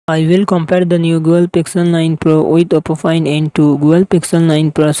I will compare the new Google Pixel 9 Pro with Oppo Find N2. Google Pixel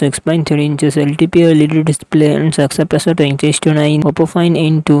 9 Pro 6.3 inches LTP LED display and success ratio 20:9. Oppo Find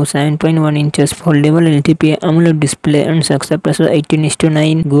N2 7.1 inches foldable LTP AMOLED display and success ratio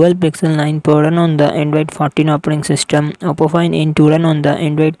 18:9. Google Pixel 9 Pro run on the Android 14 operating system. Oppo Find N2 run on the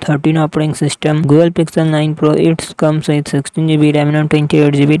Android 13 operating system. Google Pixel 9 Pro it comes with 16GB RAM and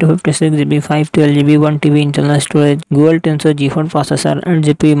 28GB to 56GB, 512GB, 1TB internal storage. Google Tensor G4 processor and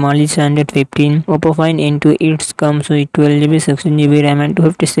GPU Mali 115. Oppo Find N2 it comes with 12GB, 16GB RAM and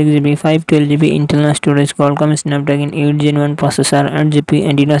 256GB, 512GB internal storage. Qualcomm Snapdragon 8 Gen 1 processor and GPU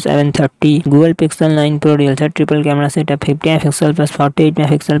Adreno 730. Google Pixel 9 Pro real set triple camera setup 50MP plus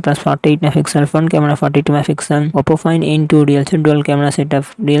 48MP plus 48MP front camera 42MP. Oppo Find N2 real set dual camera setup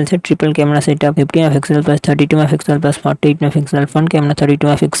real set triple camera setup 50MP plus 32MP plus 48MP front camera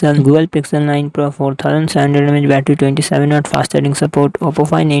 32MP. Google Pixel 9 Pro 4700 mAh battery 27W fast charging support. Oppo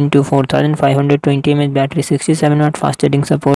Find N2 4520 mAh battery 67W fast charging support.